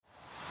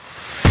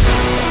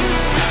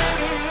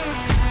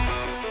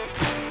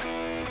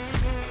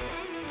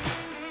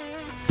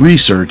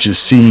Research is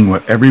seeing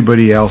what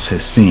everybody else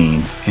has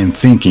seen and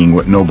thinking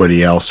what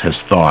nobody else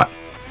has thought.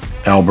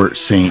 Albert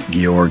St.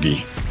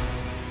 Georgi.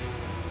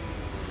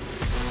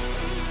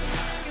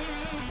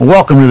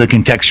 Welcome to the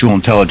Contextual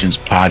Intelligence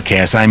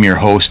Podcast. I'm your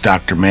host,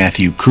 Dr.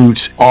 Matthew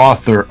Kutz,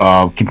 author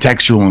of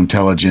Contextual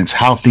Intelligence,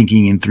 How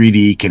Thinking in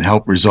 3D Can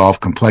Help Resolve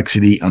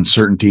Complexity,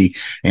 Uncertainty,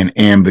 and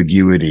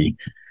Ambiguity.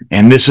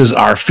 And this is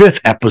our fifth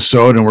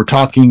episode, and we're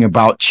talking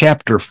about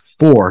Chapter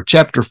 4.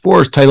 Chapter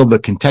 4 is titled The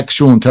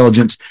Contextual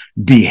Intelligence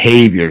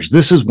Behaviors.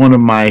 This is one of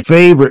my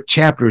favorite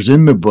chapters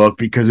in the book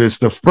because it's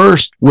the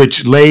first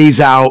which lays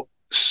out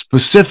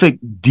specific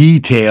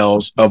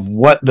details of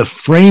what the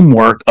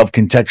framework of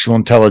contextual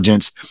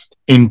intelligence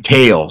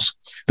entails.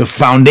 The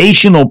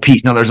foundational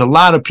piece. Now, there's a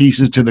lot of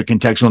pieces to the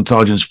contextual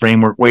intelligence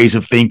framework, ways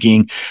of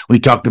thinking. We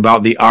talked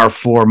about the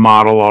R4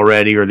 model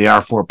already, or the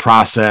R4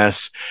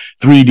 process,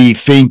 3D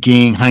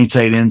thinking,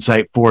 hindsight,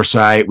 insight,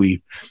 foresight.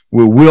 We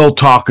will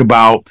talk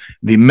about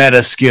the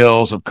meta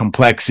skills of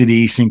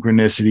complexity,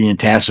 synchronicity, and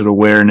tacit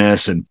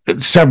awareness, and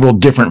several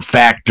different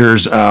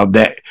factors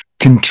that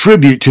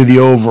contribute to the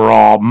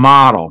overall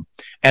model.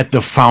 At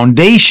the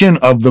foundation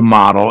of the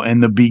model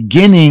and the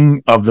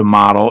beginning of the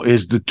model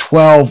is the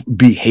 12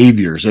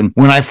 behaviors. And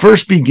when I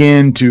first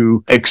began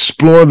to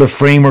explore the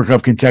framework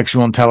of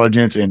contextual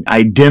intelligence and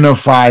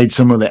identified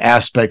some of the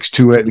aspects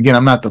to it, again,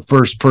 I'm not the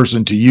first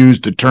person to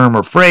use the term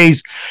or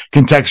phrase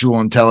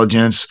contextual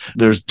intelligence.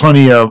 There's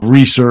plenty of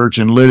research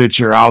and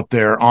literature out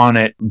there on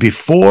it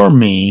before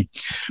me.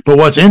 But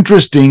what's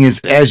interesting is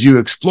as you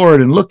explore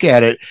it and look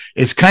at it,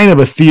 it's kind of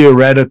a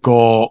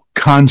theoretical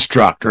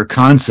construct or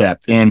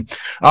concept. And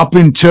up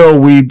until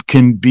we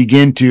can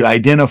begin to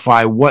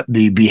identify what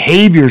the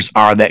behaviors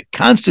are that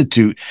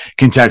constitute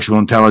contextual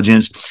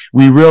intelligence,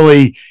 we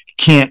really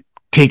can't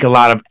take a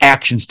lot of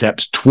action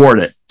steps toward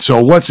it.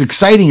 So what's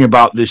exciting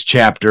about this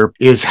chapter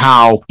is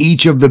how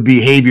each of the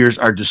behaviors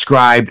are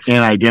described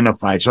and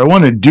identified. So I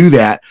want to do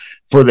that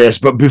for this.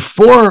 But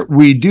before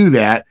we do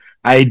that,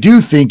 I do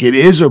think it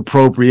is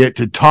appropriate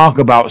to talk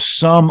about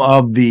some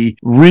of the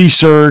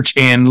research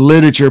and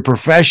literature,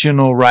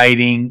 professional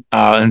writing,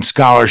 and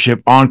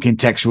scholarship on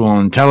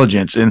contextual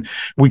intelligence. And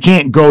we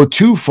can't go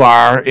too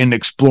far in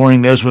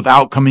exploring this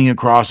without coming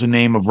across the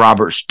name of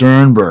Robert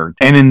Sternberg.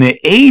 And in the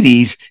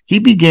 80s, he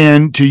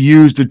began to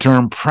use the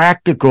term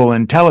practical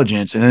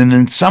intelligence. And then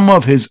in some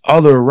of his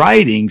other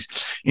writings,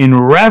 in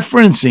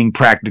referencing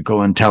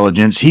practical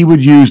intelligence, he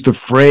would use the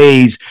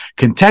phrase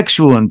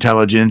contextual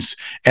intelligence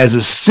as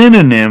a synonym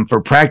for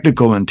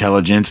practical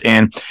intelligence,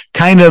 and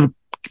kind of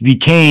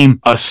became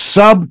a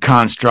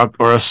sub-construct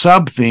or a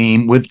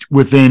sub-theme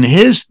within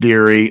his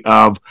theory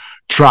of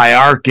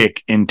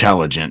triarchic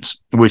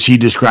intelligence, which he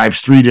describes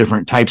three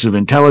different types of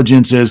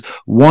intelligences.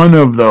 One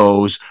of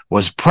those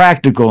was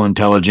practical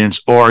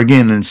intelligence, or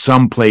again, in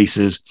some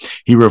places,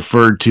 he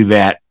referred to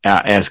that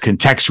as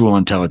contextual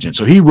intelligence.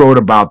 So he wrote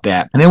about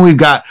that. And then we've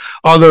got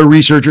other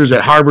researchers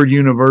at Harvard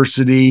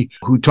University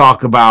who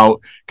talk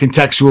about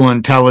contextual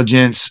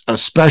intelligence,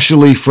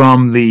 especially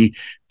from the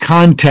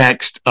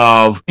context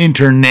of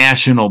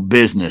international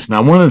business.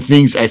 Now, one of the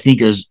things I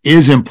think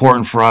is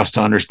important for us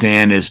to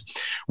understand is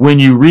when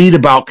you read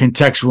about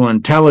contextual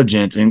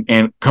intelligence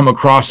and come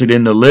across it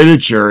in the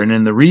literature and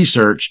in the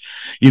research,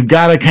 you've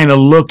got to kind of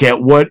look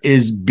at what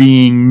is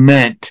being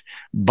meant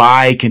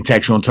by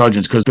contextual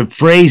intelligence, because the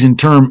phrase and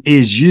term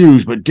is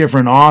used, but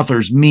different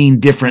authors mean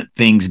different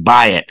things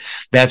by it.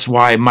 That's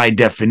why my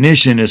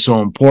definition is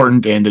so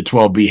important, and the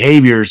 12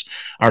 behaviors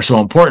are so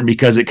important,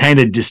 because it kind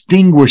of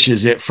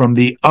distinguishes it from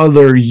the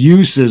other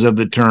uses of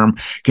the term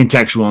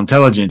contextual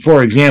intelligence.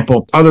 For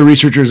example, other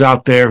researchers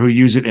out there who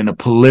use it in a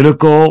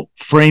political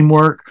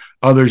framework,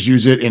 others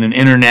use it in an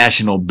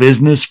international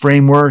business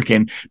framework.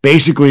 And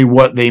basically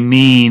what they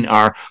mean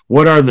are,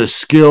 what are the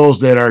skills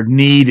that are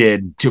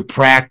needed to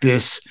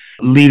practice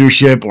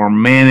leadership or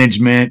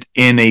management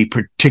in a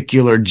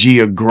particular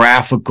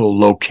geographical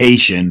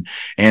location,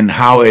 and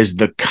how is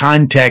the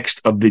context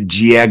of the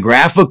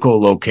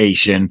geographical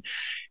location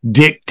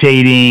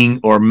dictating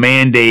or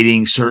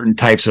mandating certain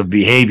types of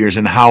behaviors,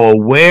 and how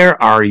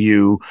aware are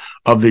you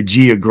of the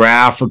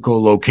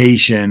geographical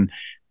location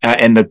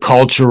and the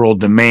cultural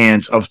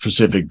demands of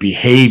specific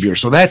behavior.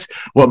 So that's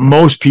what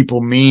most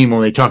people mean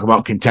when they talk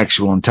about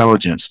contextual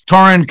intelligence.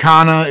 Torin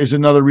Khanna is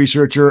another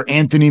researcher.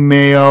 Anthony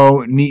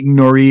Mayo, Nitin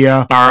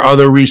Noria are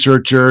other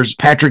researchers.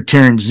 Patrick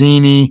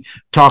Terenzini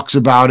talks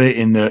about it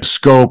in the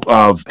scope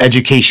of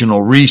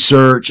educational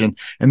research, and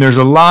there's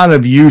a lot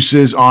of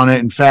uses on it.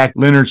 In fact,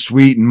 Leonard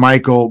Sweet and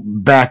Michael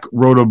Beck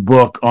wrote a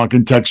book on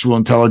contextual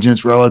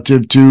intelligence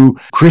relative to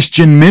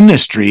Christian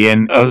ministry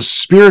and a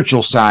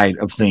spiritual side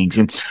of things.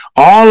 And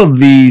all of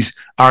these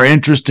are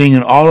interesting,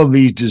 and all of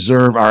these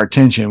deserve our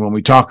attention when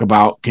we talk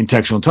about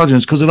contextual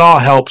intelligence, because it all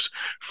helps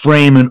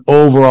frame an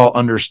overall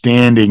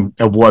understanding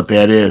of what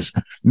that is.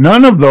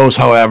 None of those,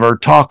 however,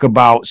 talk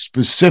about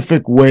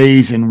specific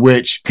ways in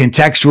which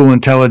contextual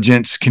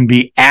intelligence can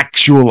be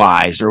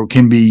actualized or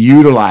can be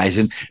utilized.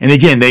 And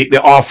again, they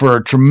offer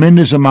a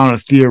tremendous amount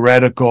of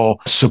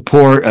theoretical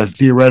support, a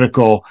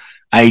theoretical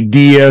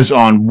ideas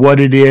on what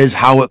it is,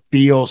 how it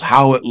feels,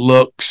 how it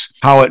looks,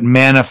 how it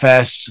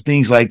manifests,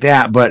 things like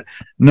that. But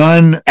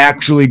none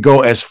actually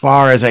go as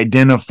far as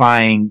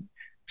identifying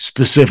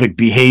specific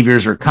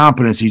behaviors or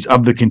competencies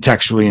of the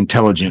contextually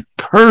intelligent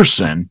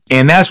person.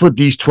 And that's what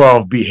these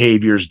 12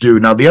 behaviors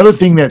do. Now, the other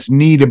thing that's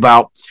neat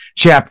about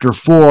chapter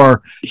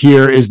 4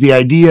 here is the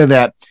idea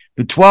that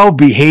the 12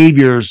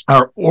 behaviors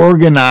are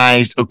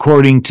organized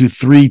according to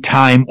 3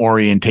 time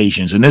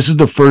orientations. And this is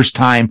the first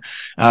time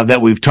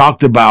that we've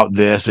talked about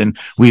this. And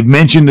we've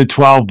mentioned the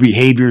 12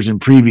 behaviors in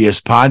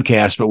previous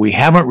podcasts, but we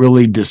haven't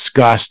really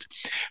discussed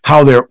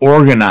how they're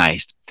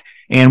organized.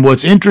 And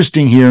what's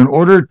interesting here, in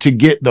order to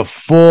get the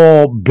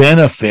full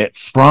benefit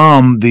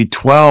from the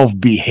 12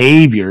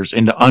 behaviors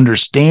and to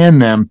understand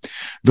them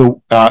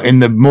in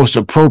the most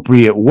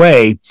appropriate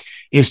way,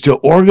 is to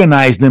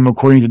organize them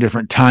according to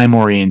different time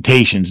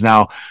orientations.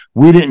 Now,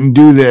 we didn't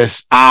do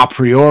this a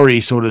priori,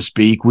 so to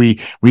speak. We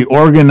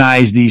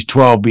organized these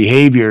 12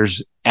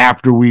 behaviors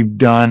after we've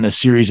done a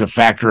series of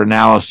factor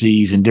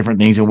analyses and different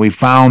things, and we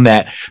found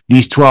that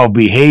these 12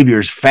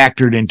 behaviors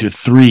factored into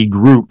 3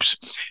 groups.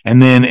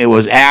 And then it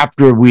was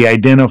after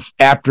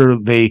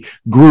they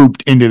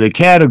grouped into the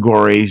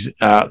categories,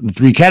 the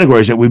 3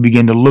 categories, that we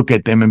began to look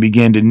at them and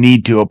began to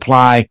need to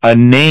apply a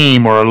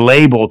name or a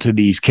label to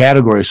these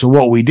categories. So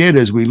what we did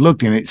is we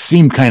looked, and it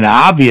seemed kind of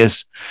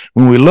obvious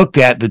when we looked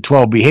at the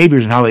 12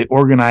 behaviors and how they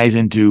organize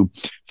into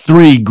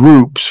 3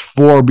 groups,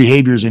 4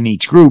 behaviors in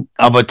each group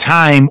of a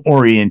time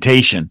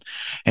orientation.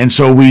 And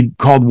so we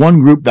called one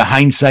group the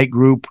hindsight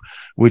group,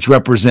 which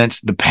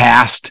represents the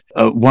past.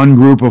 One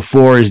group of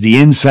 4 is the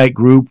insight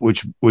group,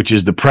 which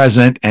is the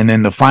present. And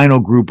then the final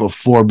group of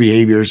 4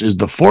 behaviors is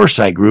the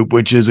foresight group,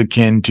 which is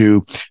akin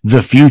to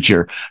the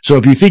future. So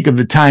if you think of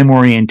the time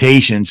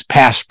orientations,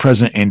 past,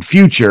 present, and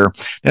future,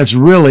 that's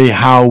really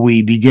how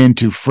we begin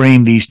to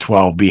frame these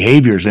 12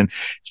 behaviors. And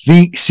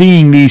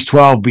seeing these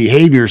 12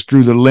 behaviors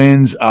through the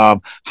lens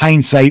of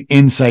hindsight,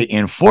 insight,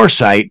 and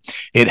foresight,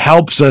 it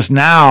helps us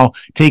now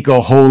take a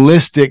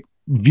holistic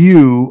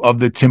view of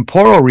the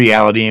temporal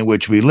reality in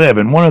which we live.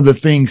 And one of the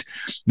things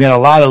that a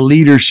lot of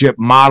leadership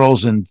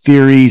models and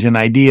theories and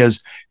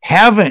ideas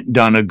haven't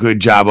done a good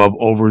job of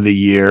over the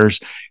years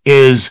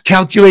is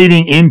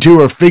calculating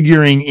into or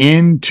figuring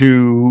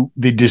into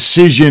the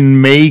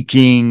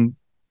decision-making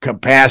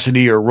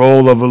capacity or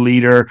role of a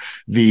leader,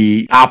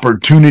 the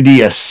opportunity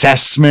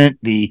assessment,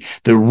 the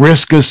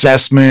risk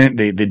assessment,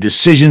 the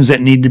decisions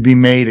that need to be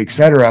made,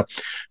 etc.,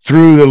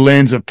 through the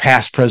lens of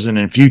past, present,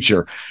 and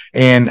future.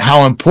 And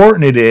how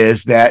important it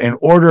is that in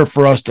order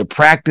for us to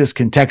practice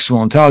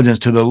contextual intelligence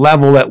to the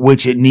level at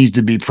which it needs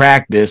to be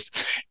practiced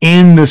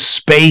in the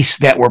space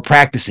that we're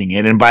practicing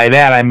it, and by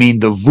that I mean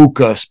the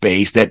VUCA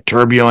space, that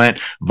turbulent,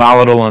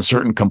 volatile,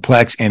 uncertain,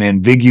 complex, and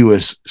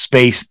ambiguous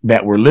space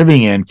that we're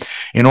living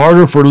in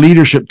order for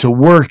leadership to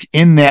work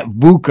in that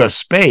VUCA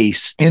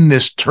space, in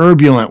this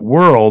turbulent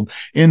world,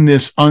 in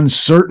this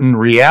uncertain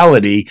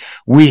reality,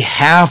 we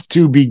have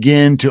to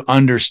begin to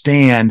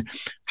understand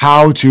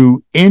how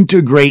to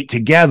integrate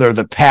together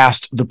the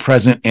past, the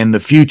present, and the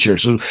future.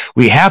 So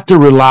we have to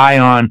rely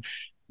on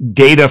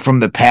data from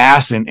the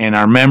past and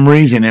our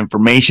memories and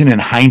information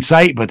and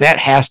hindsight, but that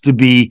has to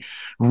be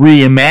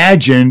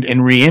reimagined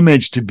and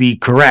reimaged to be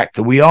correct.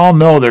 We all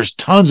know there's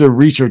tons of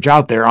research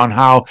out there on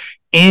how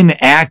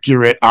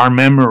inaccurate our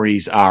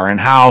memories are and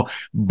how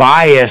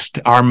biased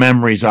our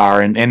memories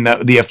are, and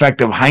the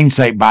effect of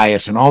hindsight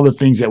bias and all the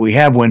things that we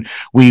have when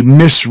we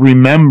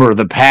misremember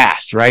the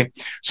past, right?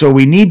 So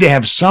we need to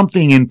have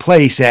something in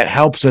place that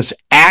helps us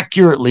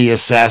accurately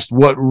assess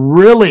what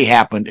really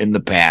happened in the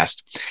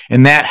past.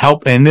 And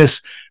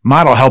this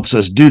model helps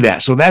us do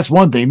that. So that's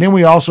one thing. Then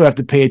we also have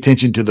to pay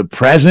attention to the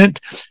present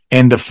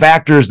and the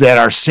factors that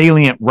are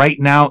salient right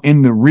now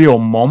in the real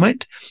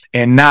moment,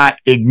 and not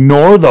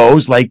ignore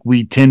those like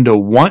we tend to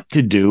want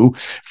to do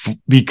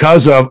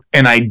because of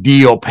an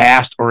ideal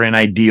past or an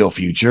ideal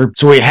future.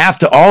 So we have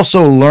to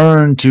also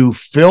learn to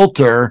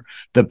filter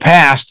the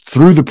past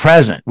through the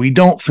present. We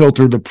don't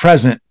filter the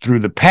present through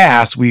the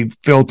past. We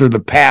filter the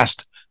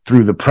past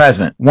through the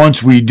present.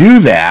 Once we do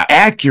that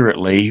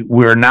accurately,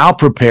 we're now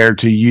prepared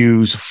to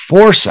use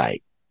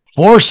foresight.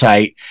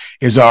 Foresight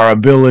is our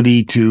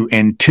ability to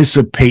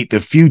anticipate the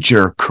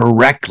future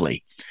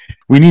correctly.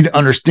 We need to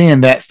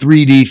understand that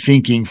 3D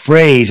thinking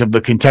phrase of the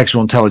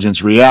contextual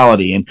intelligence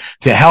reality, and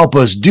to help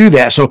us do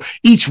that. So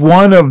each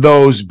one of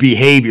those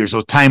behaviors,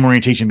 those time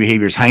orientation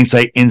behaviors,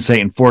 hindsight, insight,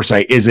 and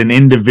foresight, is an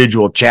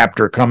individual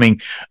chapter coming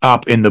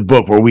up in the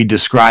book where we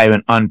describe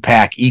and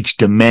unpack each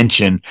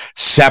dimension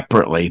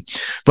separately.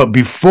 But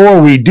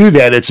before we do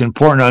that, it's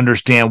important to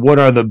understand what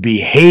are the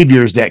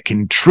behaviors that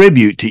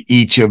contribute to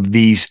each of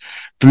these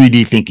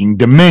 3D thinking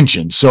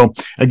dimensions. So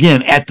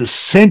again, at the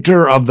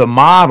center of the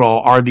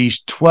model are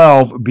these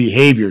 12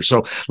 behaviors.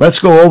 So let's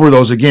go over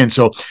those again.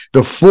 So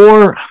the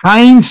 4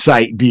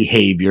 hindsight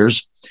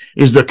behaviors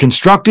is the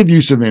constructive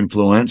use of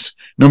influence,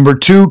 number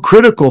 2,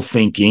 critical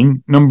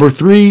thinking, number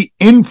 3,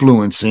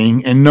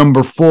 influencing, and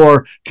number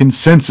 4,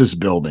 consensus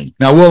building.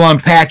 Now we'll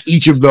unpack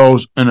each of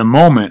those in a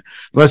moment.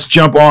 Let's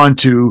jump on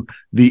to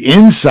the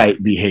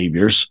insight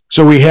behaviors.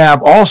 So we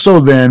have also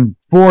then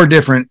 4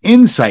 different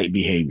insight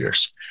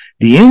behaviors.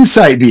 The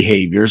insight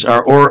behaviors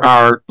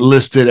are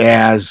listed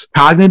as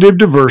cognitive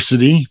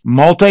diversity,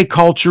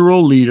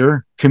 multicultural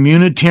leader,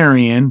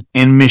 communitarian,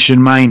 and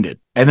mission-minded.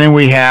 And then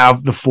we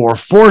have the 4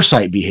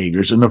 foresight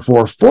behaviors, and the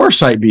 4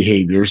 foresight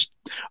behaviors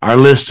are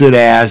listed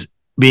as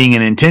being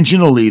an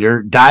intentional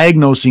leader,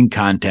 diagnosing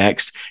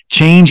context,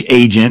 change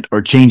agent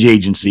or change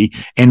agency,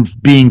 and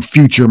being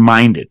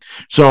future-minded.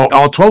 So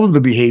all 12 of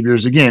the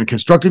behaviors, again,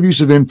 constructive use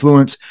of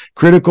influence,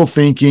 critical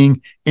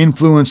thinking,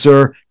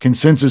 influencer,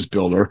 consensus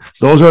builder,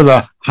 those are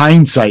the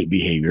hindsight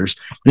behaviors.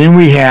 Then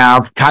we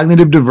have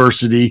cognitive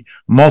diversity,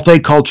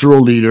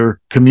 multicultural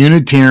leader,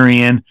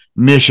 communitarian,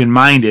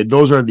 mission-minded.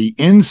 Those are the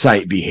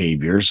insight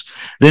behaviors.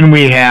 Then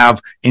we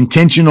have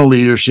intentional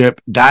leadership,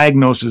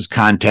 diagnosis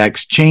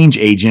context, change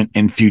agent,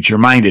 and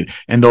future-minded.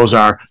 And those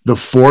are the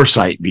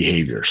foresight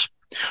behaviors.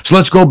 So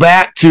let's go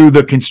back to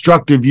the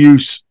constructive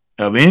use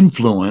of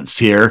influence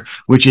here,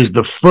 which is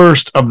the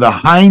first of the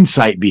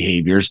hindsight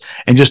behaviors,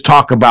 and just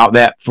talk about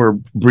that for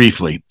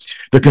briefly.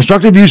 The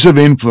constructive use of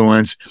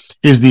influence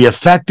is the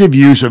effective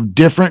use of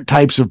different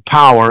types of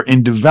power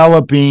in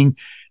developing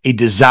a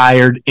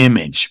desired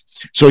image.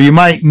 So you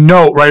might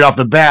note right off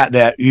the bat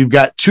that you've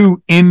got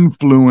 2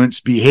 influence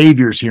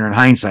behaviors here in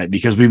hindsight,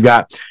 because we've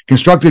got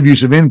constructive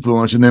use of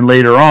influence, and then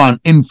later on,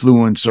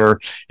 influencer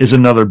is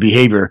another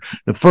behavior.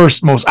 The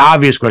first most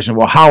obvious question,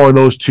 well, how are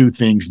those 2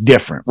 things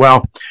different?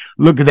 Well,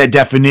 look at that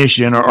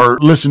definition or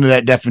listen to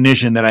that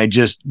definition that I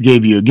just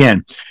gave you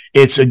again.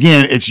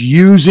 It's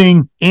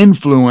using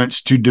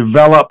influence to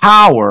develop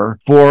power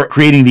for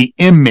creating the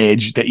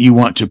image that you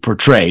want to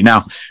portray.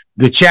 Now,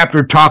 the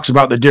chapter talks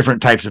about the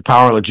different types of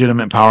power: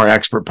 legitimate power,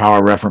 expert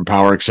power, referent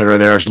power, etc.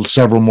 There are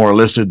several more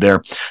listed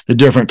there, the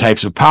different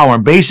types of power.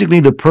 And basically,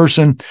 the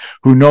person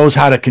who knows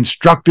how to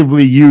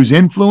constructively use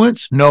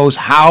influence knows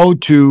how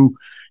to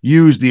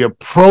use the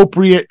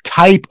appropriate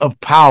type of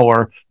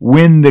power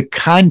when the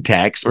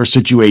context or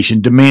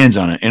situation demands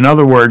on it. In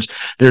other words,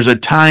 there's a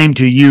time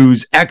to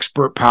use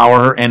expert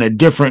power and a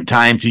different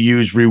time to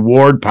use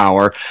reward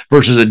power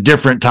versus a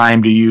different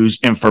time to use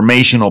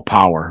informational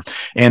power.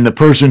 And the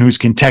person who's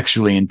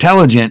contextually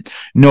intelligent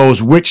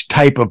knows which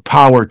type of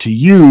power to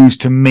use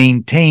to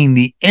maintain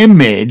the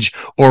image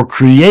or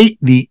create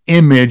the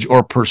image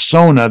or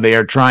persona they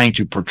are trying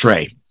to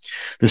portray.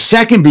 The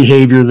second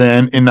behavior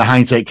then in the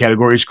hindsight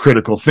category is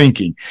critical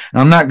thinking.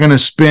 Now, I'm not going to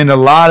spend a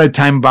lot of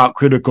time about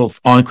critical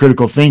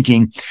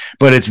thinking,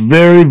 but it's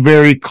very,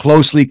 very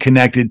closely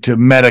connected to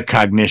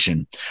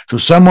metacognition. So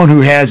someone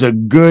who has a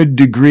good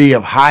degree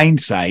of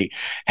hindsight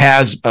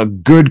has a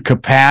good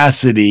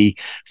capacity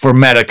for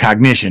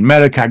metacognition.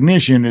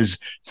 Metacognition is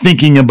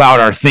thinking about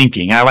our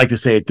thinking. I like to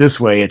say it this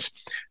way. It's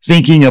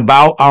thinking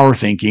about our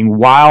thinking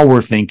while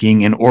we're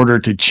thinking in order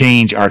to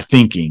change our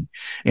thinking.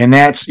 And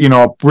that's,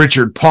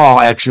 Richard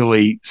Paul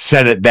actually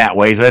said it that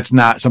way. So that's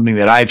not something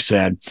that I've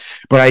said,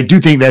 but I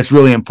do think that's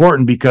really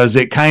important because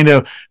it kind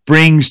of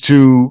brings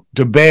to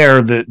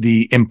bear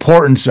the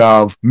importance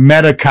of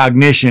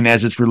metacognition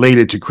as it's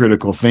related to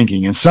critical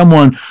thinking. And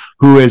someone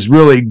who is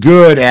really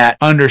good at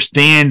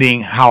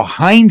understanding how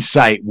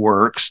hindsight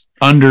works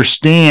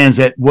understands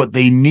that what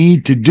they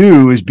need to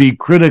do is be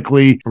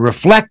critically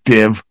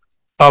reflective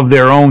of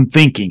their own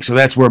thinking. So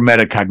that's where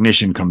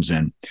metacognition comes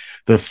in.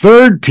 The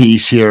third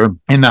piece here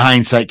in the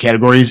hindsight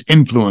category is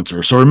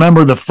influencer. So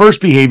remember, the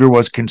first behavior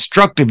was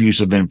constructive use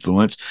of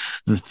influence.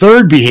 The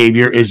third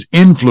behavior is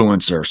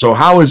influencer. So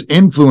how is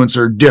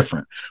influencer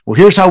different? Well,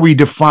 here's how we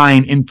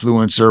define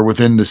influencer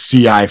within the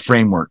CI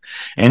framework.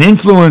 An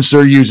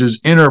influencer uses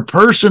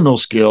interpersonal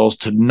skills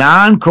to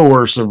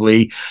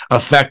non-coercively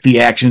affect the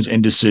actions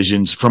and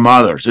decisions from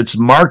others. It's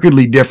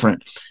markedly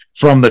different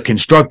from the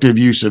constructive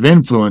use of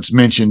influence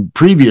mentioned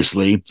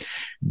previously.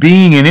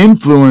 Being an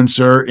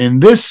influencer in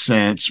this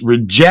sense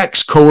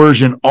rejects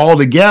coercion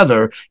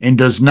altogether and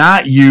does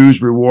not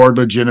use reward,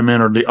 legitimate,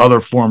 or the other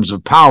forms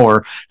of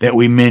power that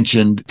we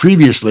mentioned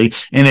previously.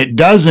 And it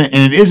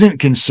isn't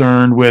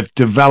concerned with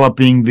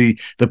developing the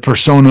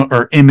persona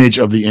or image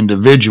of the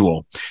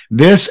individual.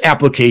 This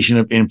application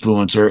of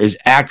influencer is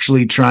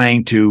actually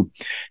trying to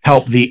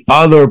help the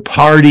other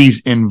parties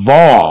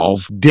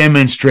involved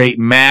demonstrate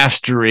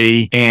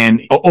mastery and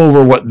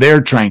over what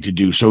they're trying to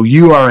do. So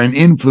you are an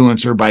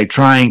influencer by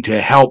trying to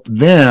help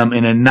them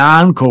in a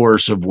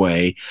non-coercive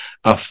way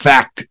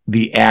affect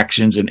the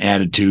actions and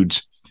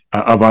attitudes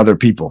of other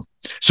people.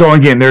 So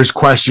again, there's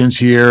questions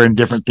here and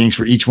different things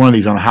for each one of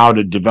these on how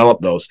to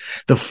develop those.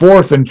 The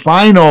fourth and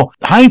final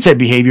hindsight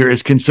behavior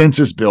is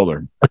consensus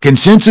builder. A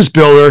consensus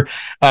builder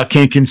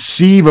can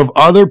conceive of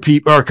other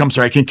people,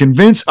 can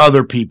convince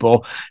other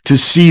people to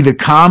see the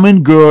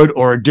common good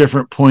or a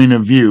different point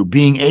of view.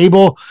 Being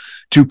able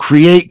to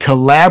create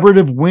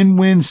collaborative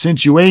win-win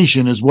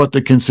situation is what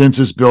the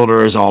consensus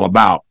builder is all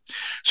about.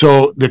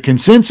 So the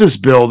consensus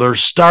builder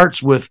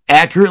starts with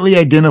accurately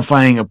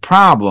identifying a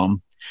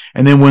problem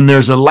And then when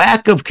there's a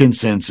lack of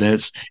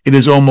consensus, it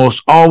is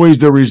almost always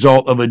the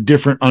result of a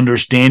different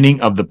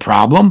understanding of the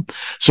problem.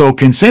 So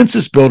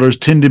consensus builders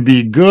tend to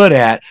be good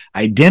at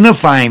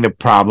identifying the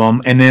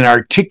problem and then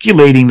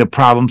articulating the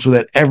problem so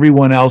that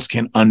everyone else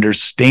can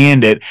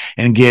understand it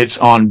and gets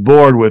on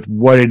board with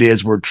what it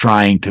is we're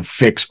trying to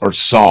fix or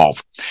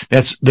solve.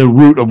 That's the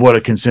root of what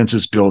a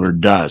consensus builder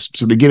does.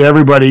 So they get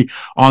everybody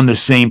on the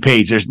same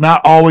page. There's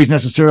not always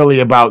necessarily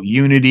about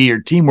unity or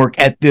teamwork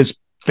at this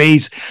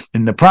phase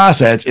in the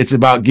process. It's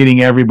about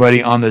getting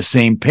everybody on the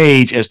same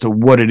page as to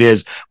what it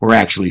is we're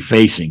actually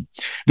facing.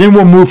 Then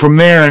we'll move from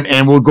there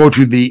and we'll go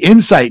to the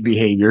insight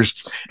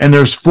behaviors. And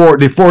the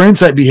four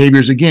insight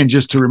behaviors, again,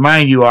 just to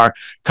remind you, are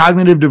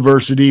cognitive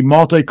diversity,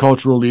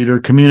 multicultural leader,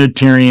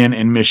 communitarian,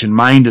 and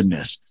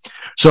mission-mindedness.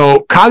 So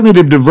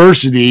cognitive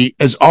diversity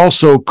is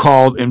also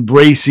called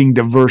embracing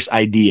diverse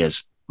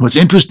ideas. What's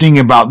interesting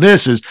about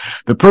this is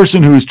the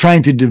person who is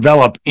trying to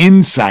develop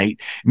insight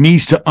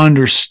needs to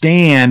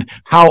understand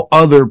how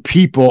other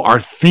people are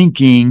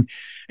thinking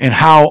and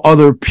how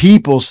other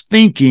people's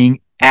thinking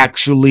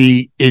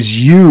actually is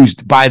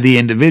used by the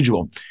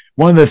individual.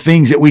 One of the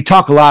things that we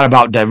talk a lot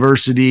about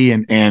diversity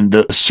and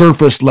the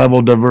surface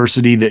level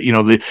diversity, that,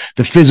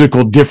 the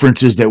physical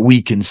differences that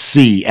we can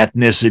see,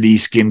 ethnicity,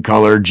 skin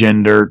color,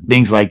 gender,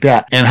 things like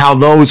that, and how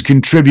those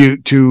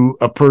contribute to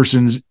a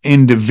person's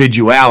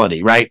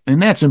individuality, right?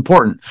 And that's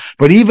important.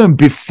 But even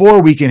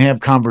before we can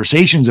have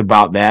conversations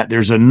about that,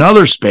 there's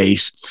another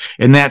space,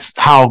 and that's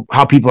how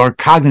people are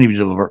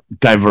cognitively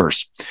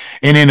diverse.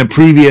 And in a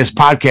previous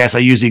podcast, I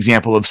used the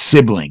example of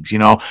siblings,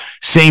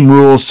 same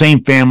rules,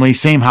 same family,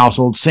 same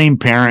household, same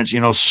parents,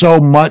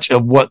 so much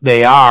of what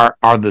they are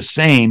the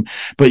same,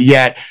 but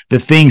yet the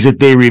things that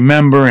they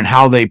remember and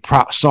how they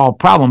solve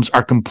problems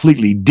are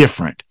completely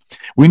different.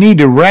 We need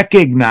to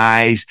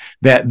recognize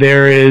that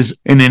there is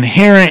an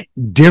inherent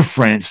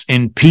difference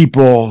in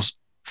people's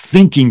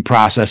thinking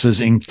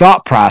processes and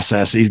thought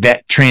processes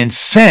that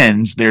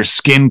transcends their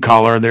skin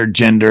color, their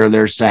gender,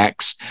 their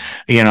sex,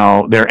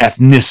 their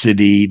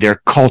ethnicity, their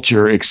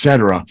culture,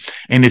 etc.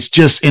 And it's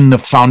just in the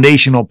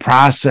foundational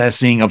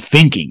processing of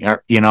thinking,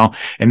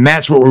 and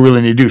that's what we're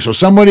willing to do. So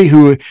somebody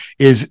who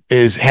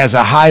has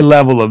a high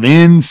level of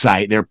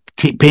insight, they're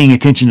paying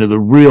attention to the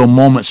real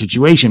moment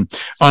situation,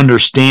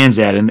 understands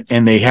that,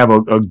 and they have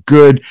a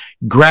good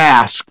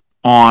grasp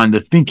on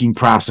the thinking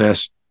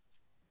process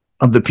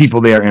of the people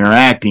they are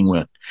interacting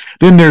with.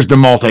 Then there's the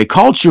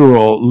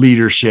multicultural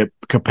leadership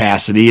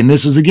capacity. And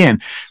this is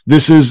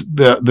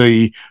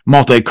the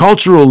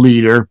multicultural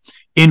leader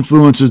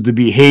influences the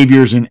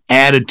behaviors and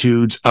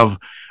attitudes of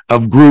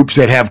groups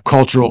that have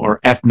cultural or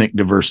ethnic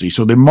diversity.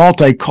 So the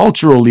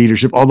multicultural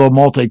leadership, although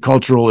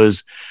multicultural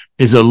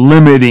is a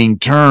limiting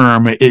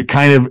term, it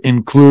kind of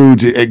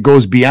includes, it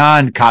goes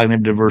beyond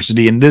cognitive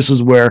diversity. And this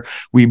is where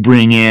we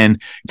bring in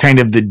kind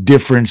of the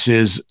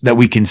differences that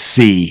we can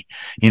see,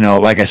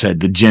 like I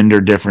said, the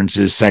gender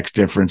differences, sex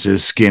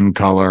differences, skin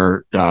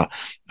color,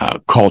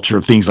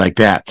 culture, things like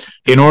that.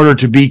 In order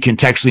to be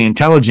contextually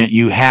intelligent,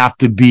 you have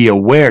to be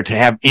aware, to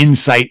have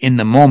insight in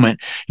the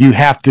moment. You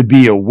have to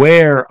be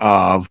aware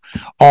of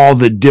all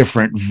the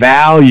different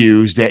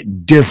values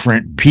that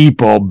different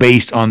people,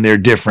 based on their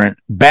different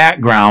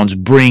backgrounds,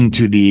 bring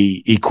to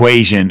the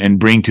equation and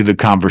bring to the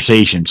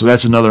conversation. So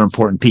that's another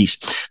important piece.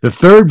 The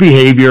third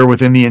behavior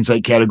within the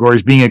insight category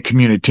is being a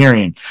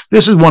communitarian.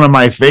 This is one of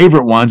my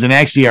favorite ones, and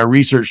actually our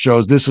research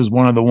shows this is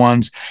one of the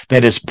ones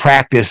that is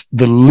practiced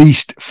the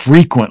least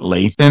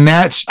frequently. And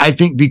that's, I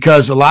think,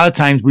 because a lot of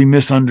times we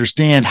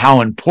misunderstand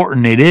how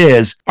important it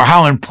is, or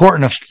how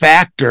important a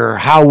factor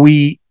how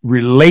we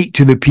relate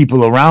to the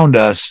people around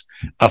us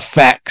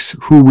affects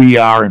who we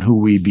are and who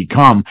we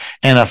become,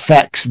 and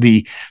affects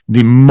the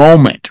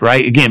moment,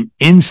 right? Again,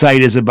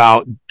 insight is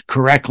about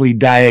correctly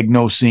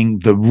diagnosing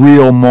the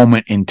real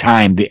moment in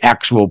time, the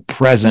actual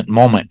present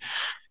moment.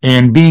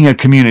 And being a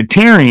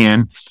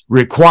communitarian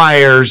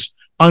requires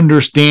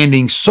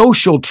understanding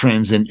social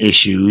trends and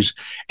issues.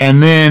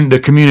 And then the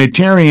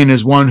communitarian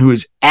is one who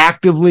is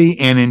actively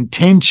and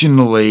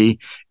intentionally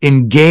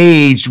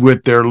engaged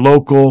with their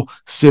local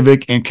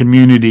civic and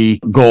community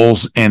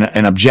goals and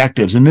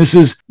objectives. And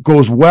this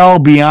goes well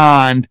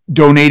beyond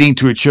donating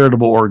to a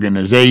charitable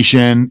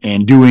organization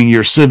and doing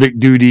your civic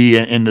duty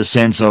in the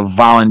sense of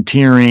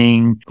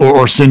volunteering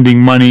or sending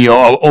money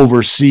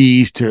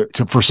overseas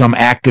for some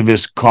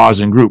activist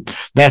cause and group.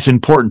 That's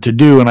important to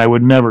do, and I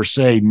would never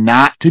say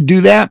not to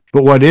do that.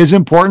 But what is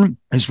important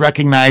is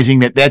recognizing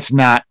that that's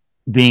not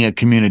being a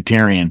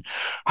communitarian.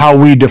 How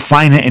we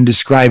define it and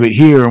describe it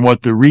here, and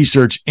what the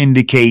research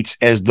indicates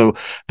as the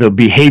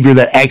behavior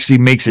that actually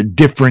makes a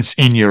difference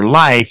in your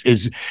life,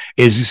 is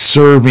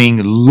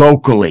serving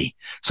locally.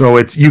 So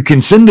you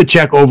can send the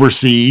check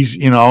overseas,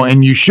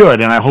 and you should,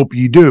 and I hope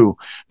you do.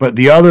 But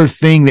the other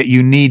thing that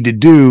you need to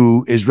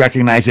do is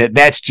recognize that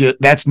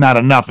that's not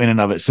enough in and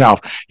of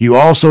itself. You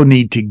also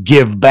need to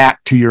give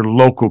back to your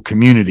local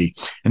community.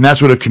 And that's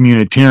what a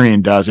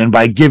communitarian does. And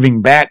by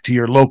giving back to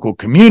your local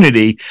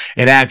community,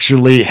 it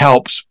actually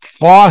helps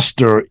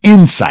foster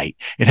insight.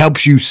 It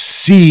helps you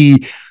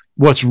see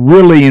what's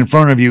really in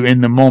front of you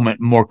in the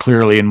moment more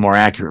clearly and more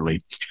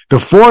accurately. The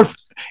fourth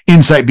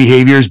insight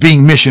behavior is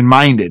being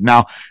mission-minded.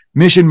 Now,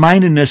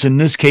 mission-mindedness in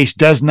this case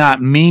does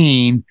not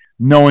mean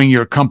knowing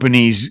your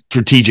company's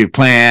strategic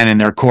plan and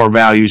their core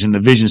values and the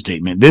vision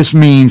statement. This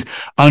means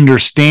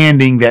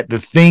understanding that the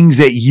things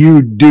that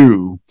you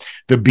do,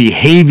 the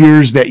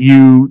behaviors that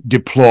you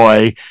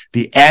deploy,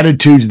 the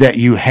attitudes that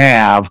you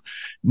have,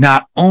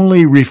 not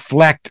only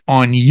reflect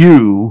on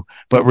you,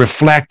 but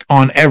reflect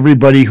on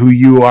everybody who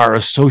you are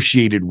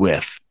associated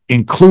with,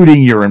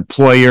 including your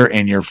employer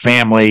and your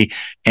family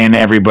and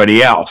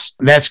everybody else.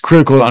 That's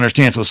critical to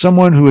understand. So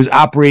someone who is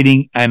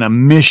operating in a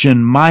mission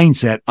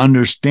mindset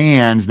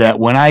understands that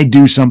when I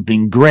do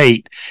something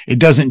great, it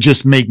doesn't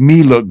just make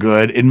me look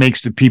good, it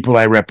makes the people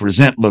I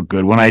represent look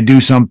good. When I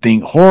do something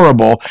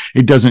horrible,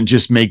 it doesn't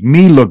just make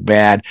me look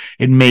bad,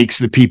 it makes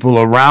the people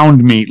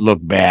around me look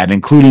bad,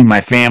 including my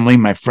family,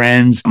 my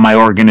friends, my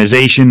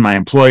organization, my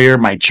employer,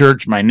 my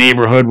church, my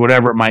neighborhood,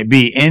 whatever it might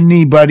be.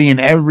 Anybody and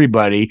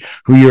everybody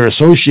who you're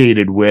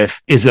associated with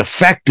is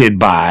affected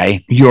by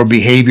your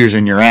behaviors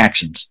and your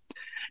actions.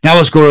 Now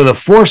let's go to the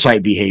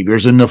foresight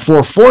behaviors. And the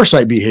four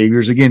foresight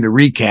behaviors, again, to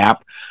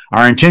recap,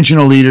 are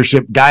intentional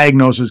leadership,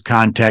 diagnosis,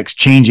 context,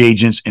 change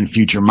agents, and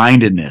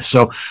future-mindedness.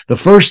 So the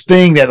first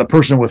thing that the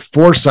person with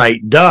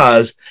foresight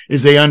does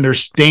is they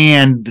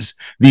understand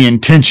the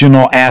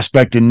intentional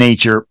aspect and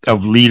nature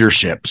of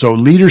leadership. So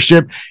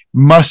leadership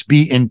must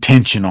be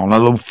intentional.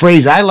 Now, the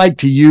phrase I like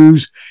to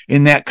use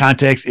in that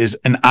context is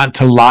an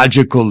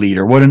ontological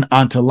leader. What an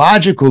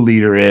ontological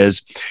leader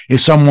is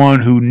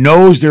someone who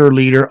knows their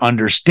leader,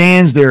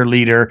 understands their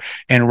leader,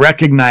 and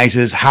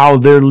recognizes how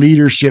their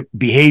leadership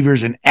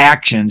behaviors and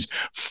actions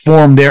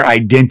form their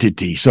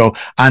identity. So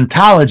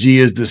ontology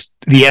is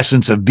the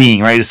essence of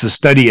being, right? It's the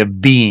study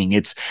of being.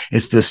 It's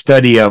the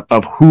study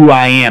of who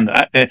I am.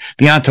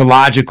 The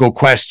ontological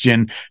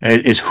question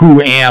is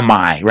who am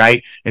I,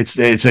 right? It's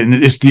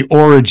the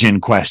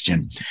origin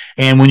question.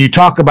 And when you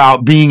talk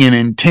about being an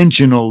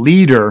intentional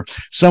leader,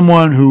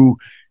 someone who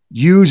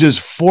uses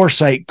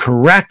foresight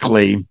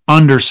correctly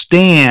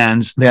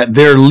understands that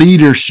their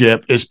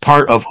leadership is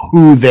part of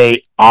who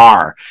they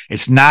are.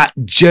 It's not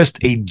just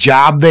a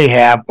job they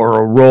have or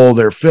a role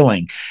they're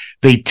filling.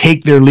 They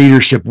take their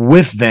leadership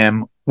with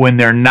them when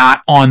they're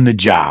not on the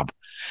job,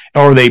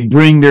 or they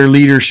bring their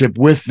leadership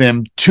with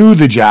them to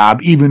the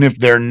job, even if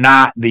they're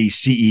not the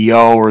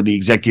CEO or the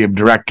executive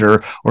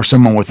director or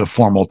someone with a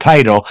formal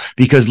title,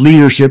 because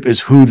leadership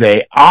is who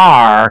they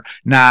are,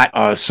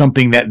 not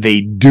something that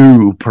they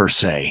do per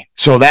se.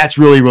 So that's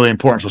really, really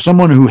important. So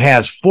someone who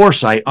has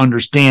foresight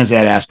understands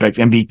that aspect.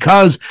 And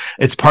because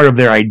it's part of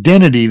their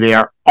identity, they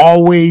are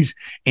always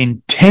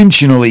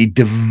intentionally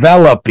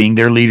developing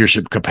their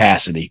leadership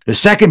capacity. The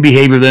second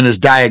behavior then is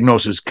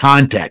diagnosis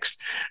context.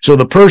 So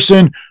the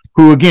person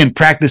who, again,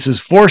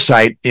 practices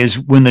foresight is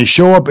when they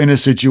show up in a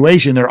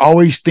situation, they're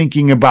always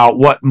thinking about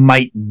what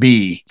might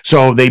be.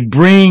 So they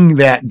bring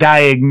that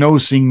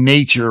diagnosing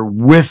nature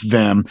with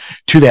them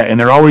to that, and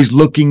they're always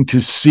looking to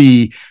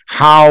see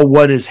how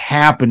what is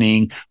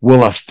happening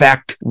will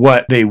affect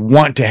what they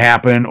want to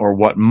happen or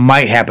what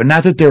might happen.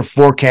 Not that they're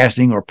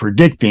forecasting or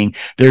predicting,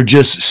 they're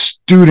just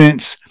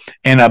students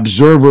and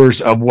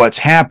observers of what's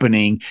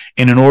happening,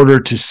 and in order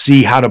to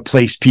see how to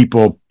place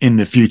people in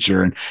the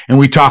future. And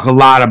we talk a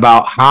lot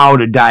about how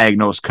to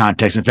diagnose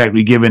context. In fact,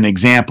 we give an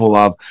example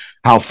of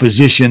how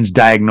physicians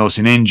diagnose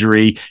an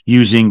injury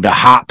using the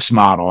HOPS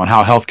model, and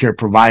how healthcare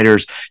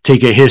providers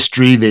take a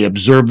history, they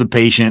observe the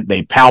patient,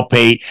 they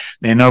palpate.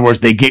 In other words,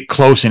 they get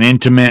close and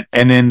intimate,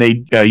 and then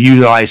they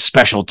utilize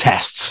special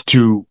tests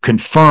to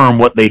confirm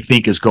what they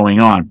think is going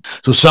on.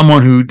 So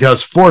someone who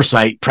does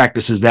foresight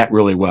practices that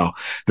really well.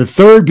 The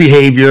third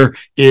behavior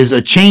is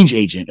a change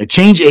agent. A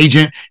change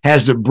agent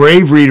has the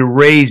bravery to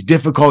raise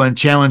difficult and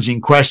challenging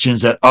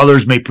questions that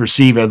others may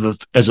perceive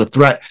as a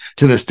threat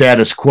to the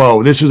status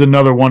quo. This is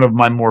another one of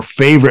my more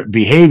favorite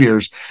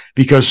behaviors,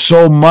 because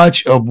so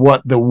much of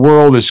what the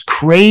world is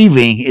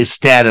craving is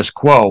status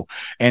quo.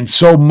 And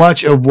so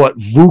much of what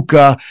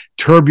VUCA,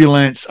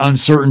 turbulence,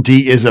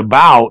 uncertainty is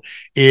about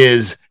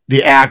is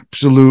the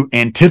absolute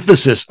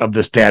antithesis of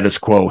the status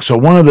quo. So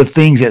one of the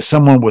things that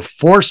someone with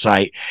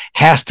foresight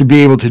has to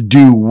be able to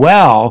do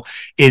well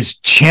is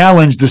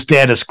challenge the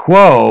status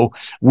quo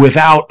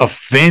without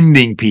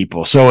offending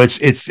people. So it's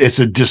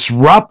a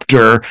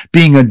disruptor,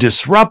 being a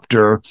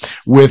disruptor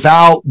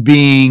without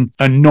being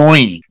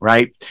annoying,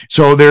 right?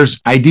 So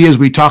there's ideas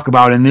we talk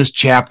about in this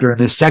chapter, in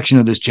this section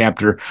of this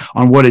chapter,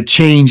 on what a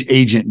change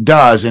agent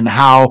does and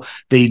how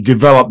they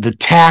develop the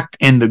tact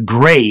and the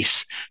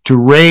grace to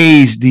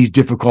raise these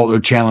difficult difficult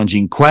or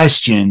challenging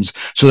questions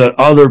so that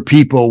other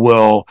people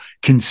will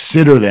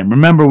consider them.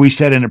 Remember, we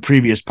said in a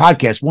previous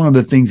podcast, one of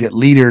the things that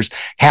leaders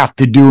have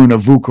to do in a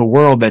VUCA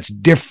world that's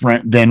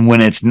different than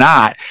when it's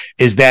not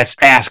is that's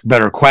ask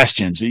better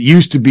questions. It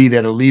used to be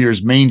that a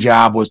leader's main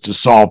job was to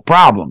solve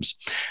problems.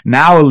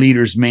 Now a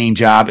leader's main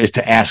job is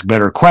to ask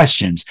better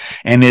questions.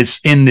 And it's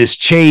in this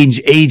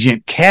change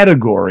agent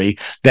category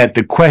that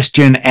the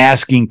question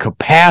asking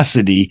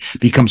capacity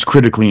becomes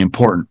critically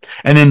important.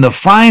 And then the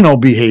final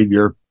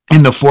behavior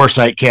in the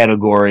foresight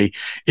category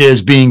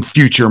is being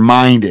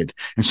future-minded.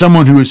 And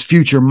someone who is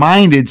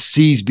future-minded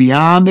sees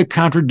beyond the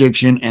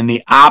contradiction and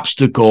the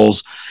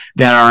obstacles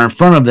that are in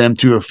front of them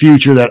to a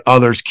future that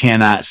others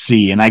cannot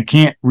see. And I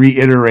can't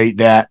reiterate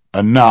that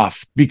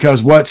enough,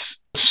 because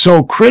what's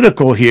so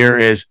critical here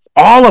is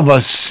all of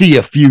us see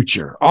a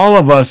future. All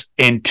of us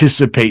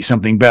anticipate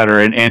something better.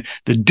 And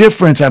the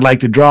difference I'd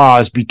like to draw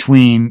is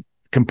between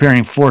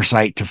comparing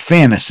foresight to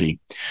fantasy.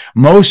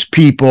 Most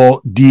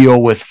people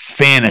deal with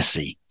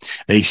fantasy.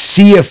 They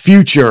see a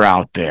future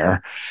out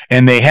there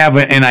and they have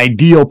an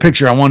ideal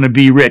picture. I want to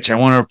be rich. I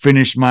want to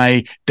finish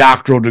my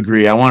doctoral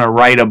degree. I want to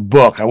write a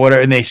book.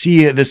 And they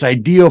see this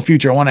ideal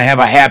future. I want to have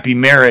a happy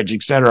marriage,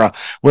 etc.,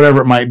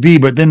 whatever it might be.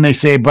 But then they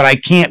say, but I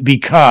can't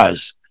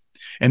because.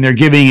 And they're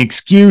giving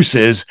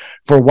excuses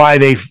for why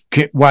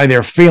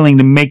they're failing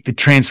to make the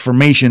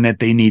transformation that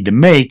they need to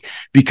make,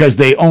 because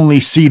they only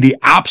see the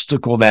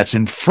obstacle that's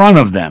in front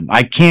of them.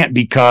 I can't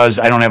because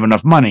I don't have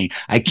enough money.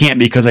 I can't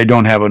because I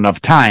don't have enough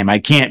time. I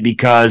can't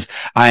because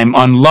I'm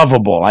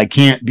unlovable. I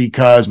can't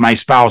because my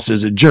spouse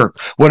is a jerk.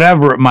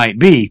 Whatever it might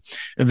be,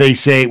 they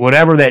say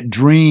whatever that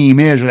dream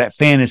is or that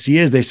fantasy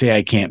is, they say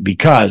I can't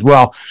because.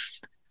 Well,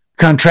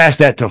 contrast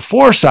that to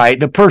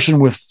foresight. The person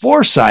with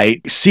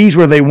foresight sees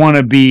where they want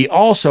to be.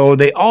 Also,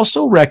 they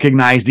also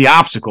recognize the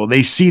obstacle.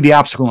 They see the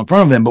obstacle in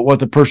front of them. But what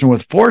the person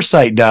with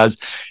foresight does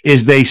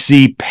is they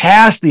see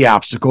past the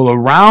obstacle,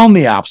 around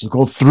the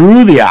obstacle,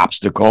 through the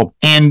obstacle,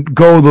 and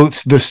go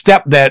the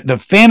step that the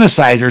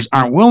fantasizers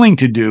aren't willing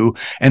to do.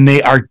 And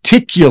they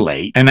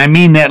articulate, and I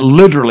mean that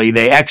literally,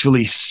 they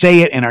actually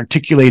say it and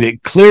articulate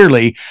it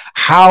clearly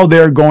how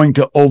they're going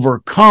to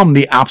overcome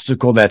the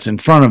obstacle that's in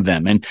front of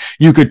them. And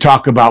you could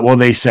talk about, well,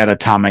 they set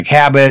atomic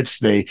habits,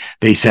 they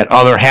set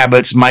other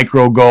habits,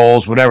 micro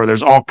goals, whatever.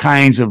 There's all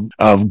kinds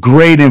of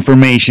great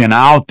information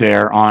out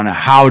there on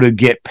how to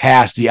get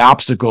past the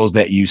obstacles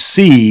that you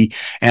see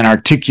and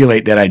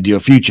articulate that ideal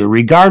future.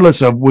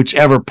 Regardless of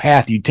whichever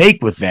path you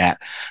take with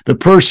that, the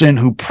person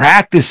who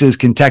practices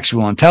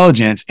contextual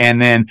intelligence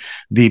and then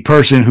the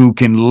person who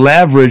can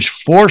leverage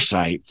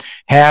foresight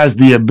has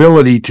the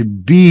ability to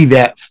be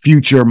that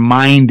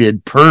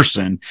future-minded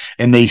person,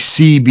 and they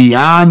see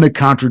beyond the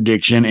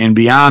contradiction and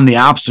beyond the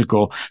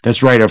obstacle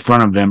that's right in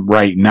front of them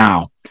right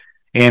now.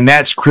 And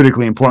that's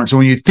critically important. So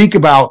when you think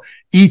about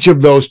each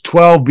of those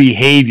 12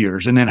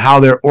 behaviors and then how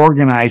they're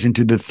organized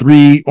into the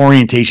 3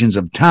 orientations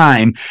of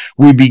time,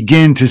 we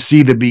begin to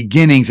see the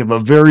beginnings of a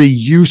very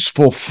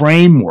useful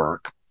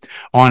framework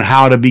on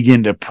how to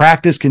begin to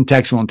practice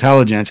contextual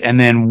intelligence, and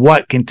then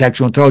what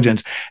contextual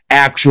intelligence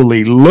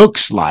actually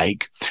looks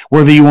like,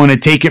 whether you want to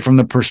take it from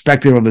the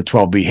perspective of the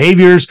 12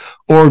 behaviors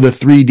or the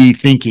 3D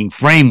thinking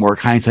framework,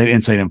 hindsight,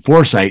 insight, and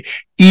foresight.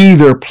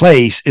 Either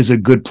place is a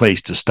good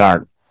place to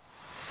start.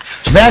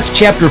 So that's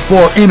chapter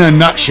 4 in a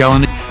nutshell.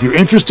 And if you're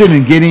interested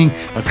in getting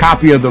a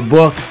copy of the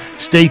book,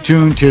 stay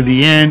tuned to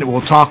the end.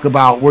 We'll talk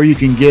about where you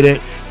can get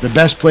it. The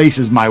best place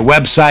is my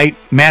website,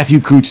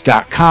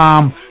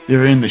 MatthewKoots.com.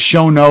 They're in the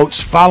show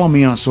notes. Follow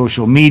me on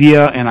social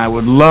media, and I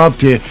would love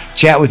to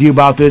chat with you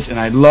about this, and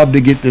I'd love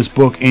to get this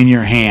book in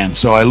your hands.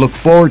 So I look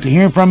forward to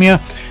hearing from you.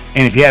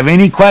 And if you have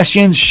any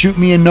questions, shoot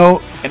me a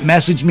note and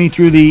message me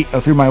through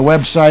my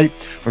website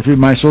or through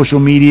my social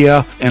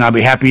media, and I'll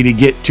be happy to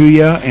get to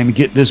you and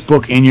get this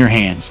book in your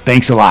hands.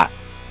 Thanks a lot.